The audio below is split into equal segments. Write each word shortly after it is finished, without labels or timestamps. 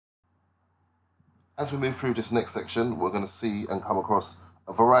As we move through this next section, we're going to see and come across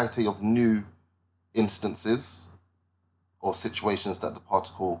a variety of new instances or situations that the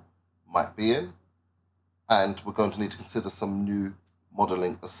particle might be in, and we're going to need to consider some new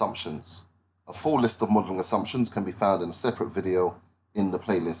modelling assumptions. A full list of modelling assumptions can be found in a separate video in the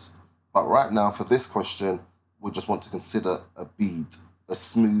playlist, but right now for this question, we just want to consider a bead, a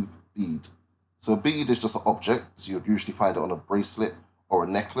smooth bead. So a bead is just an object, so you'd usually find it on a bracelet or a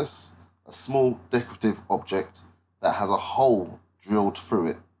necklace, a small decorative object that has a hole drilled through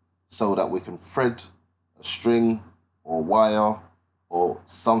it so that we can thread a string or wire or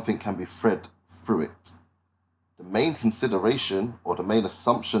something can be thread through it. The main consideration or the main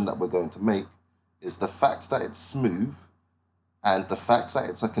assumption that we're going to make is the fact that it's smooth and the fact that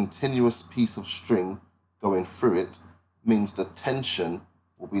it's a continuous piece of string going through it means the tension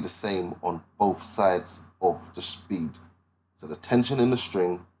will be the same on both sides of the bead. So the tension in the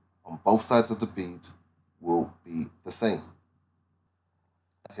string on both sides of the bead will be the same.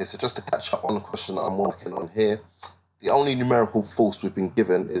 Okay, so just to catch up on the question that I'm working on here, the only numerical force we've been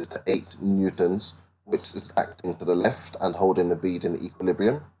given is the 8 newtons, which is acting to the left and holding the bead in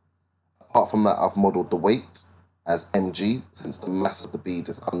equilibrium. Apart from that, I've modelled the weight as mg, since the mass of the bead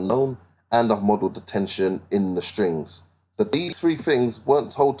is unknown, and I've modelled the tension in the strings. So these 3 things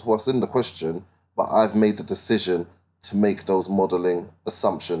weren't told to us in the question, but I've made the decision to make those modelling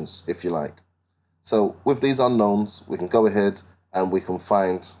assumptions, if you like. So with these unknowns, we can go ahead and we can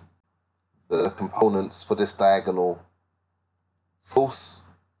find the components for this diagonal force.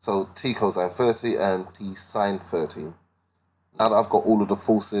 So T cosine 30 and T sine 30. Now that I've got all of the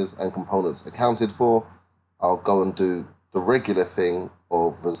forces and components accounted for, I'll go and do the regular thing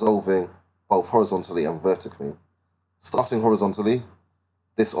of resolving both horizontally and vertically. Starting horizontally,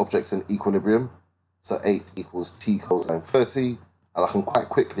 this object's in equilibrium, so 8 equals T cosine 30, and I can quite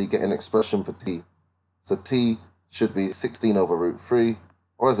quickly get an expression for T. So T should be 16 over root 3,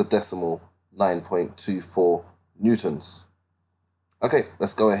 or as a decimal, 9.24 newtons. Okay,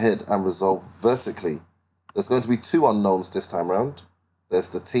 let's go ahead and resolve vertically. There's going to be 2 unknowns this time round. There's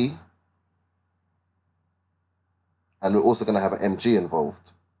the T, and we're also going to have an mg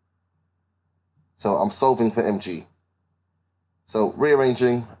involved. So I'm solving for mg. So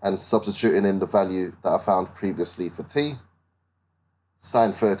rearranging and substituting in the value that I found previously for T.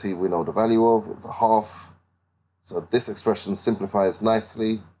 Sine 30 we know the value of, it's a half. So this expression simplifies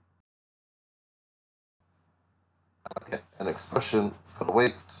nicely. I get an expression for the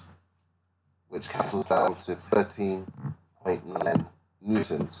weight, which cancels down to 13.9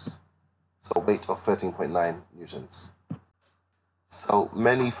 newtons. So weight of 13.9 newtons. So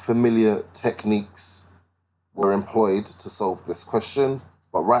many familiar techniques were employed to solve this question,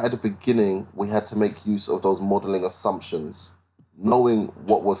 but right at the beginning, we had to make use of those modelling assumptions, knowing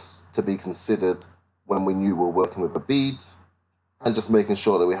what was to be considered when we knew we were working with a bead, and just making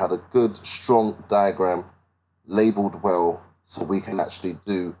sure that we had a good, strong diagram labelled well so we can actually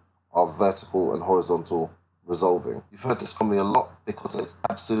do our vertical and horizontal resolving. You've heard this from me a lot because it's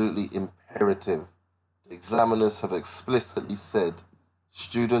absolutely imperative. The examiners have explicitly said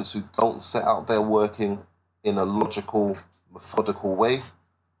students who don't set out their working in a logical, methodical way,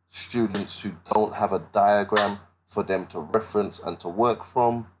 students who don't have a diagram for them to reference and to work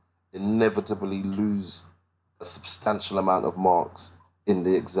from, inevitably lose a substantial amount of marks in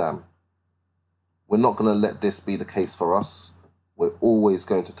the exam. We're not going to let this be the case for us. We're always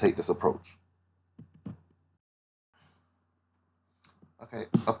going to take this approach. Okay,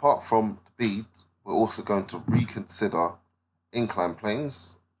 apart from the bead, we're also going to reconsider inclined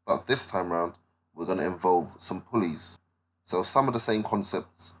planes, but this time around, we're going to involve some pulleys. So some of the same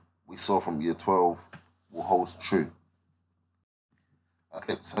concepts we saw from year 12 will hold true.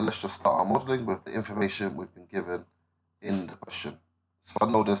 Okay, so let's just start our modelling with the information we've been given in the question. So I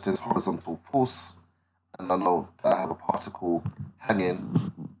know there's this horizontal force, and I know that I have a particle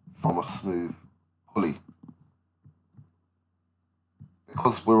hanging from a smooth pulley.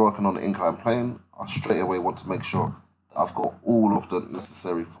 Because we're working on the inclined plane, I straight away want to make sure that I've got all of the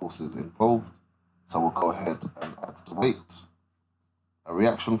necessary forces involved. So we'll go ahead and add the weight, a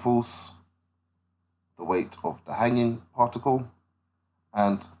reaction force, the weight of the hanging particle,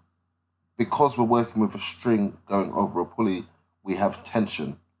 and because we're working with a string going over a pulley, we have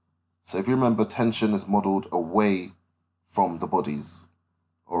tension. So if you remember, tension is modelled away from the bodies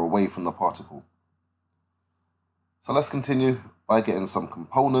or away from the particle. So let's continue by getting some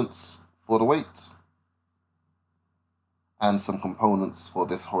components for the weight and some components for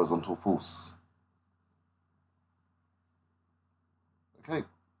this horizontal force. Okay,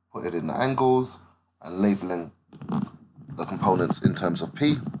 put it in the angles and labeling the components in terms of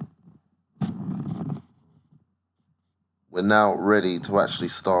P. we're now ready to actually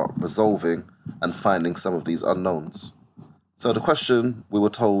start resolving and finding some of these unknowns. So the question, we were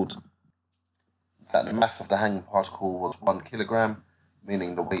told that the mass of the hanging particle was 1 kilogram,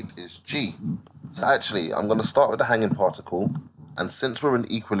 meaning the weight is g. So actually, I'm going to start with the hanging particle, and since we're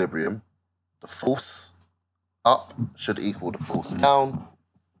in equilibrium, the force up should equal the force down.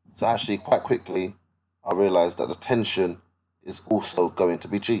 So actually, quite quickly, I realized that the tension is also going to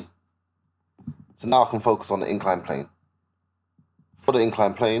be g. So now I can focus on the inclined plane. For the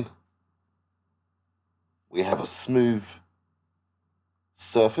inclined plane, we have a smooth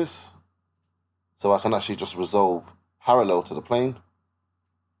surface, so I can actually just resolve parallel to the plane.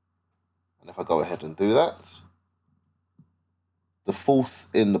 And if I go ahead and do that, the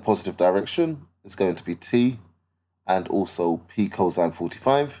force in the positive direction is going to be T, and also P cosine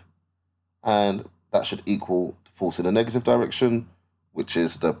 45, and that should equal the force in the negative direction, which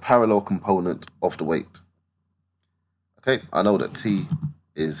is the parallel component of the weight. Okay, I know that T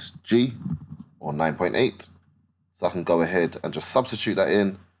is G, or 9.8, so I can go ahead and just substitute that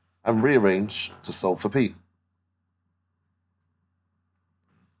in and rearrange to solve for P.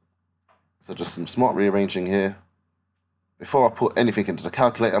 So just some smart rearranging here. Before I put anything into the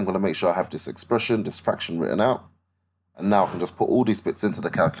calculator, I'm going to make sure I have this expression, this fraction written out. And now I can just put all these bits into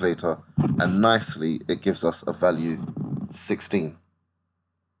the calculator, and nicely it gives us a value 16.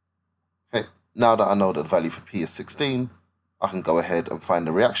 Okay, now that I know that the value for P is 16, I can go ahead and find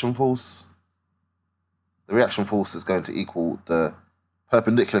the reaction force. The reaction force is going to equal the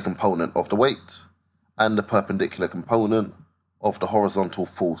perpendicular component of the weight and the perpendicular component of the horizontal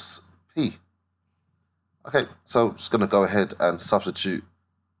force P. Okay, so I'm just going to go ahead and substitute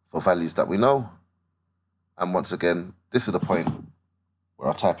for values that we know. And once again, this is the point where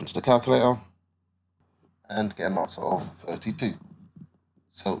I type into the calculator and get an answer of 32.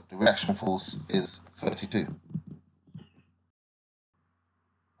 So the reaction force is 32.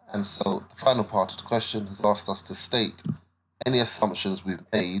 And so the final part of the question has asked us to state any assumptions we've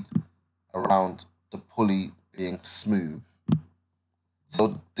made around the pulley being smooth.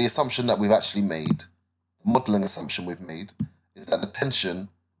 So the assumption that we've actually made, the modeling assumption we've made, is that the tension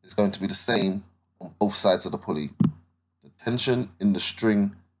is going to be the same on both sides of the pulley. The tension in the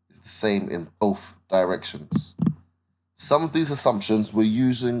string is the same in both directions. Some of these assumptions we're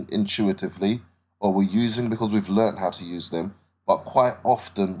using intuitively, or we're using because we've learned how to use them, but quite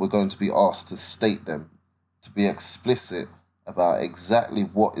often we're going to be asked to state them, to be explicit about exactly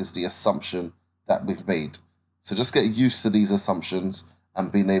what is the assumption that we've made. So just get used to these assumptions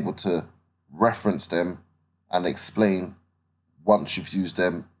and being able to reference them and explain once you've used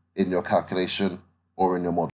them in your calculation or in your model.